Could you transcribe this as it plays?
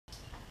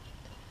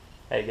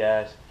Hey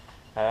guys,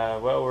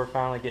 well, we're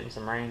finally getting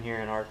some rain here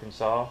in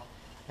Arkansas,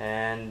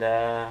 and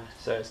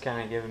so it's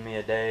kind of giving me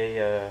a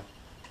day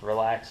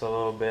relax a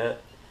little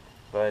bit.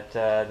 But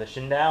the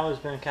Shindaiwa's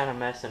been kind of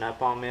messing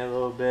up on me a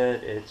little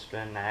bit. It's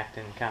been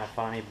acting kind of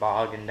funny,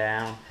 bogging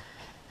down,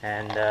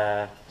 and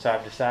so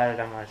I've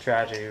decided I'm going to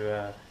try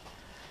to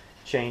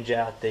change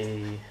out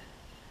the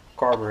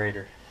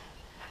carburetor.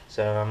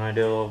 So I'm going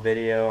to do a little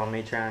video on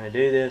me trying to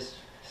do this,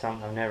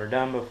 something I've never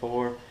done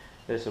before.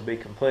 This will be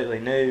completely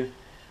new.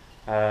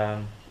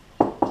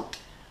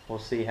 We'll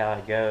see how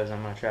it goes.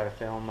 I'm going to try to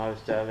film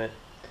most of it.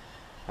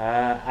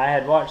 I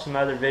had watched some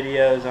other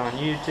videos on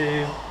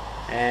YouTube,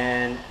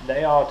 and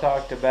they all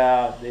talked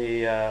about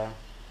the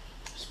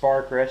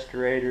spark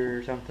restorator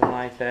or something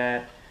like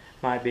that.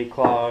 Might be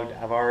clogged.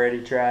 I've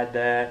already tried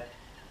that.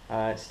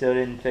 It still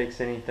didn't fix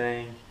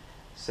anything.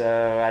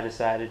 So I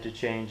decided to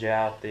change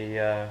out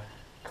the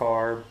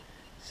carb,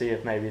 see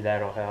if maybe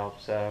that'll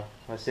help. So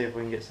let's see if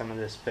we can get some of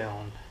this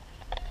filmed.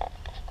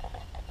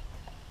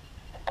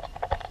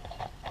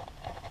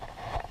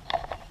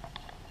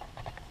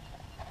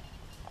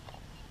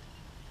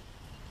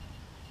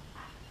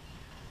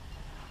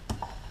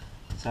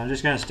 So I'm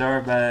just going to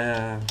start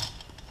by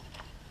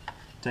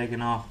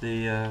taking off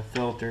the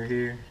filter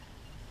here.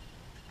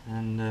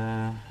 And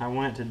I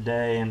went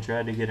today and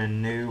tried to get a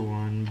new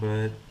one,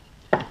 but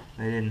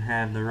they didn't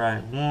have the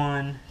right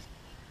one.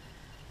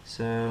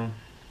 So,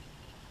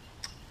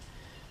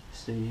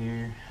 let's see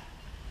here.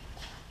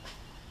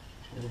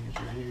 I think it's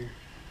right here.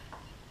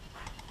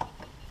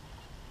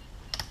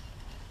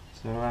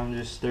 So I'm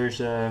just,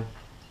 there's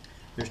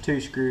two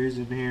screws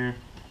in here.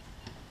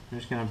 I'm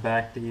just going to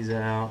back these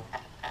out.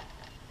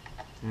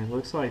 And it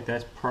looks like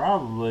that's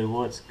probably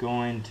what's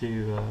going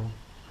to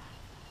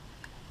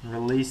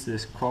release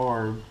this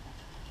carb.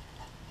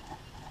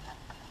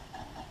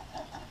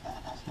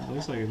 So it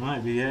looks like it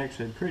might be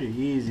actually pretty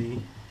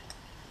easy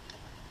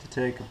to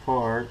take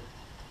apart.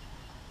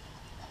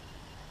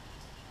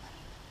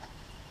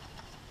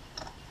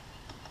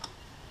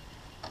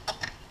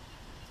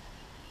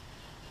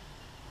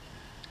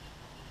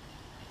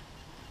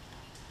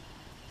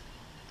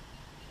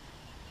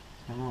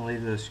 So I'm going to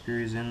leave those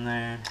screws in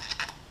there.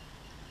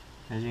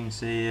 As you can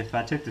see, if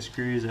I took the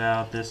screws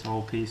out, this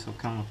whole piece will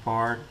come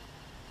apart.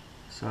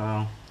 So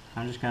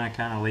I'm just going to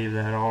kind of leave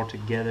that all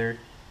together.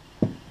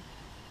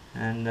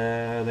 And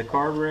the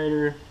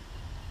carburetor,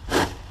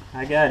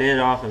 I got it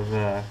off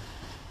of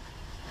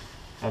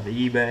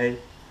eBay.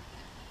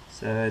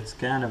 So it's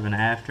kind of an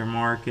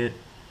aftermarket.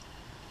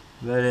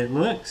 But it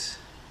looks,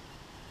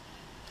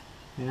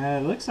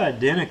 it looks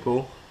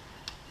identical.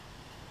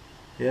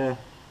 Yeah,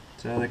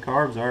 so the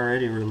carb's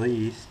already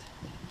released.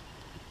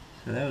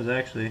 So that was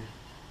actually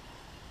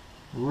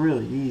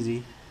really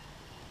easy.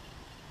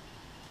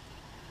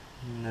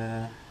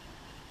 And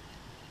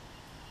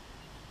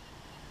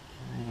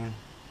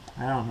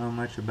I don't know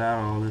much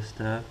about all this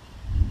stuff,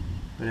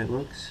 but it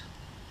looks,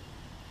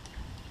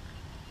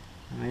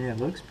 it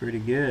looks pretty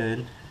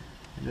good.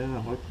 It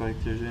doesn't look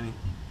like there's any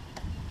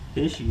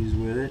issues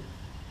with it.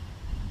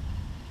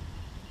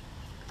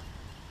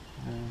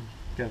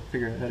 Gotta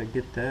figure out how to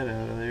get that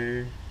out of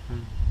there.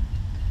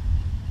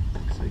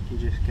 Looks like you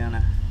just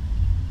kinda,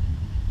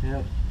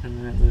 yep, and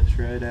then it lifts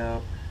right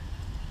out.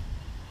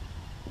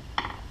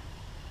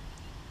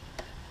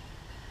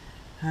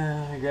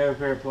 I grab a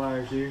pair of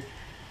pliers here.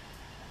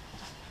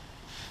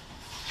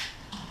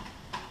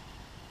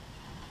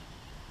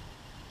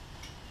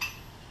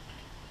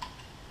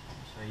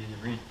 So I use a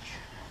wrench.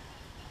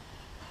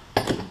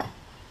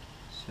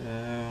 So,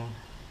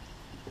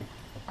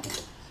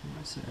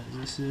 let's see what size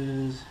this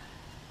is.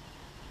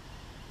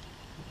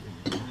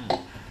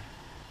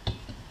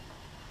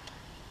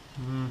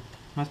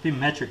 Must be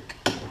metric.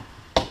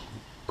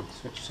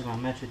 Switch to my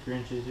metric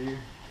wrenches here.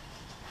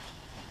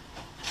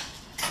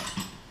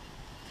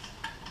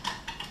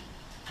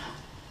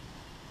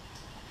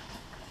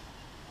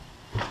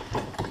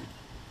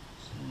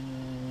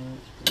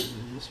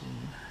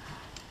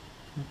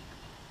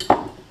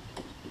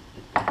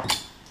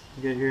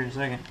 I'll get it here in a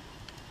second.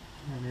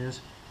 There it is.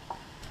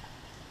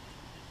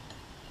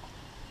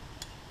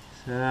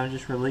 So I'm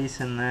just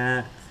releasing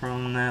that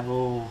from that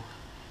little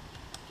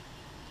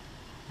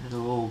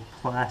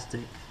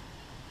plastic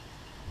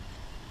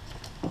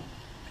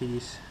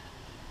piece.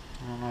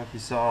 I don't know if you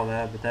saw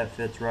that, but that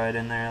fits right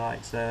in there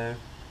like so.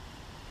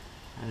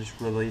 I just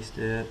released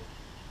it.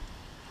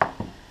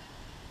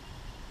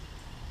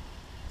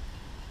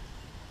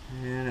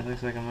 And it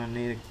looks like I'm gonna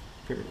need a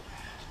pair of,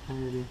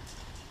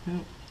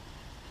 nope.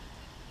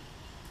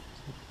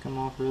 Come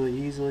off really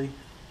easily.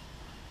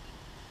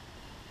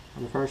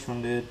 Well, the first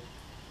one did.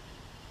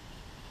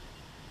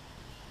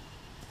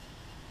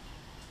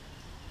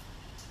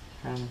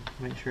 Trying to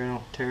make sure I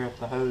don't tear up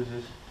the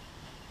hoses.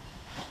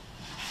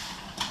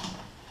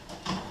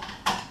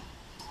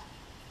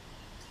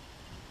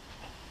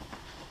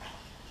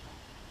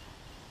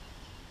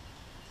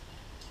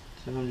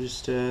 So I'm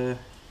just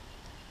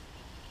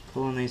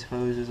pulling these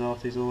hoses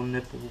off these little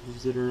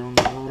nipples that are on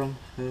the bottom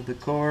of the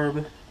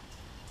carb.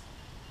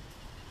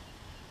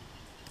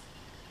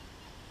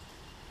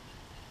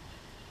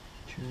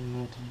 Trying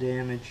not to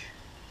damage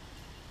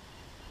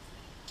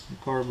the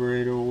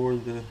carburetor or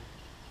the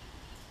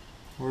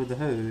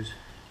hose.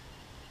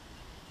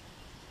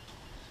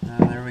 So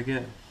there we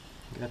go.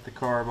 Got the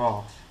carb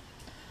off.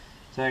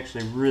 It's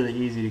actually really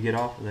easy to get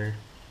off of there.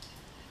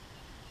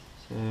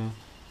 So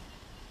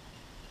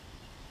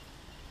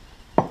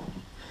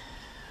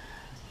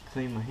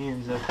clean my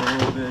hands up a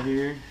little bit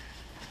here.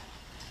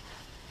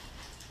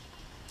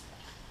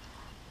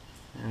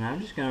 And I'm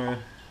just going to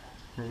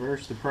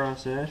reverse the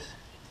process.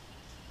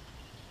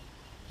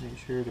 Make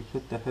sure to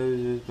put the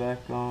hoses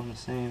back on the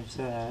same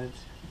sides.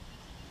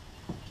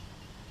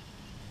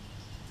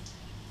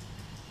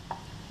 I'm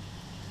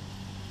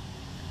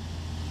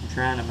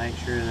trying to make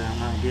sure that I'm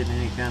not getting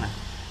any kind of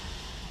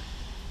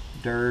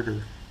dirt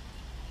or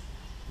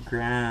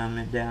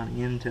grime down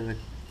into the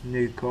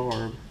new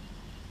carb.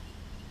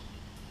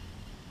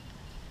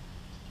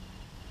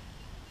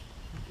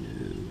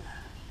 Good.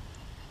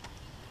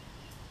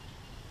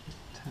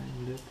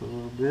 Tightened up a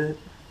little bit.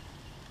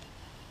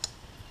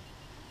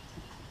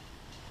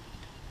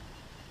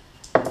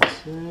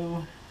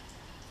 So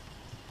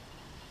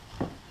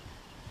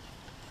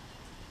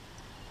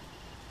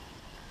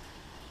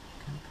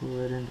pull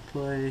it into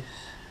place.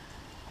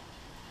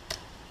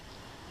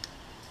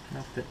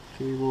 Drop that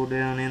cable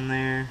down in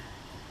there.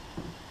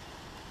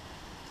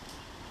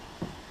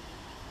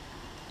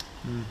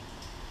 A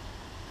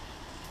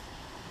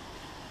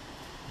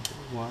bit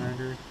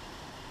wider.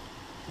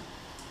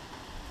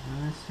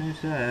 That's new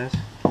size.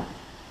 Oh,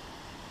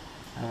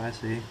 I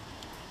see.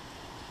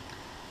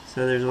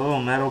 So there's a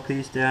little metal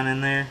piece down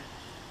in there,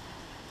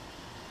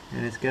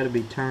 and it's got to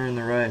be turned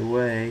the right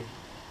way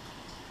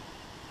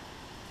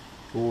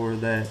for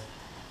that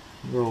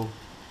little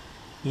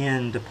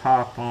end to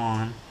pop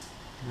on.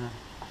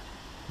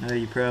 I know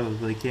you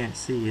probably can't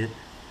see it,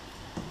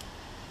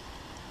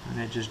 and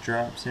it just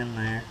drops in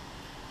there.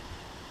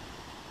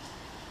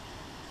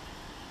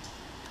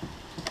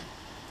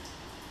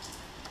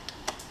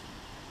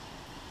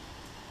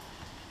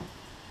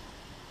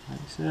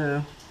 Like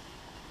so.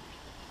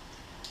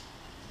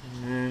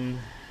 And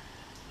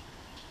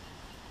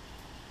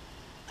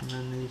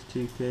run these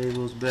two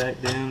cables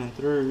back down and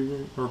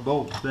through, or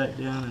bolts back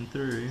down and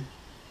through.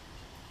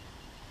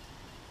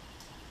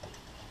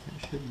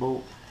 It should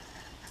bolt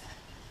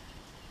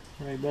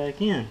right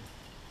back in.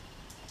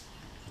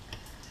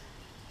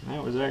 And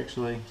that was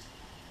actually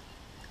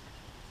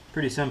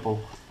pretty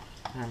simple.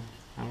 I'm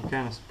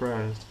kind of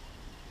surprised.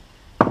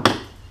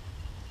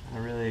 I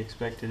really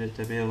expected it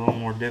to be a little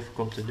more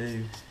difficult to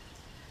do.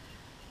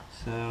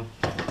 So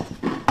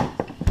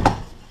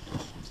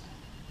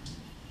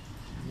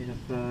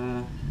if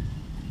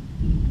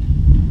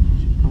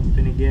pump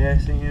any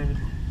gas in,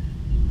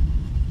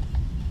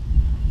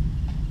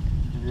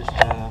 and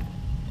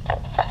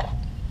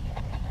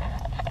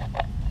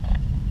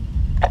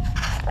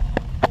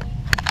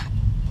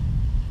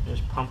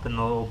just pumping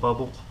the little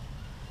bubble,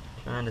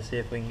 trying to see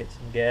if we can get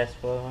some gas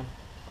flowing.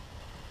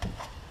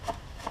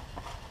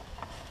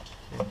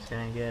 Don't see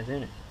any gas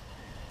in it.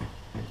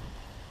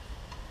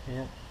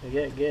 Yep, we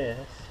got gas.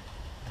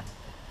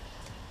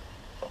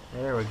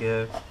 There we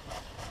go.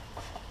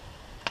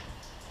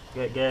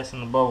 Got gas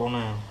in the bubble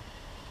now.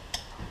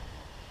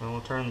 And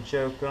we'll turn the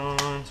choke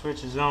on,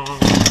 switches on.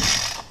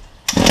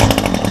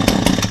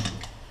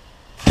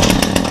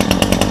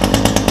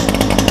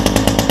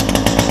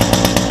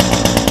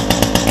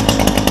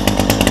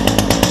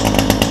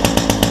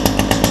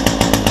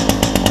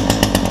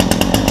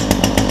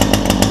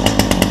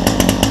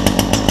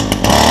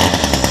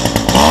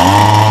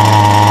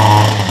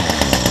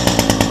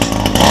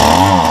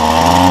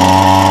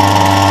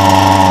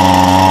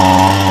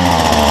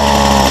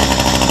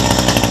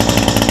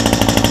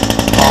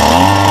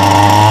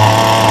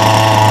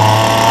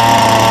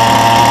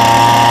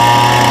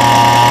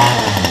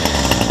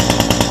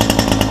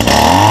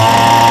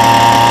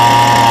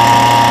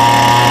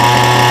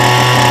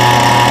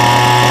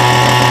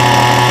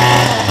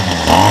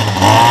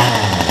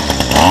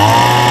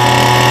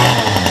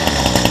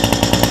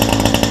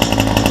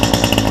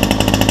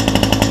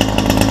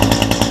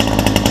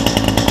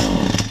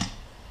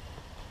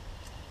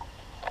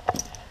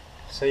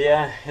 So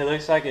yeah, it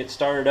looks like it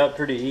started up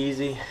pretty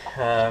easy.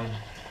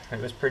 It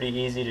was pretty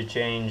easy to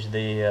change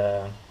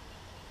the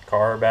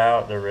carb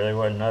out. There really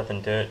wasn't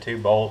nothing to it. 2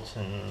 bolts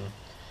and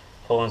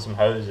pulling some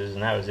hoses,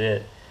 and that was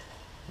it.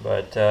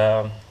 But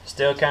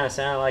still kind of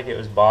sounded like it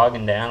was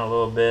bogging down a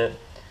little bit.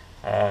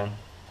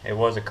 It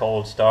was a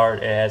cold start.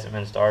 It hasn't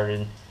been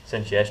started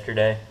since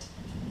yesterday,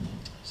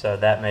 so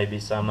that may be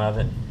some of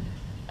it.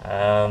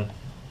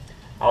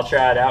 I'll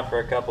try it out for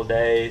a couple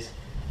days,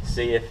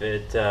 see if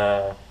it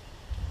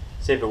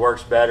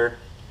works better.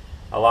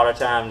 A lot of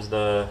times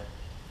the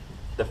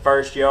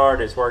first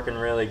yard is working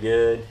really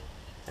good,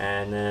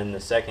 and then the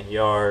second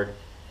yard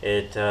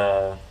it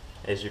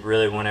is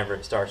really whenever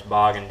it starts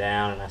bogging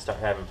down and I start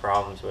having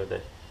problems with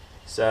it.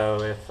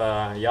 So if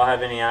y'all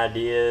have any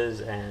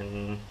ideas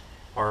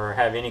or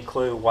have any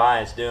clue why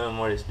it's doing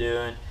what it's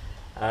doing,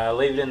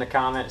 leave it in the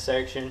comment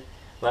section.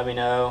 Let me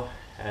know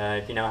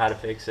if you know how to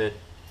fix it.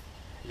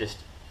 Just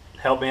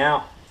help me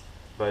out.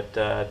 But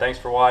thanks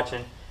for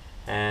watching,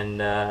 and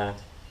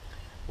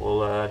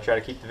we'll try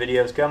to keep the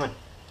videos coming.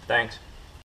 Thanks.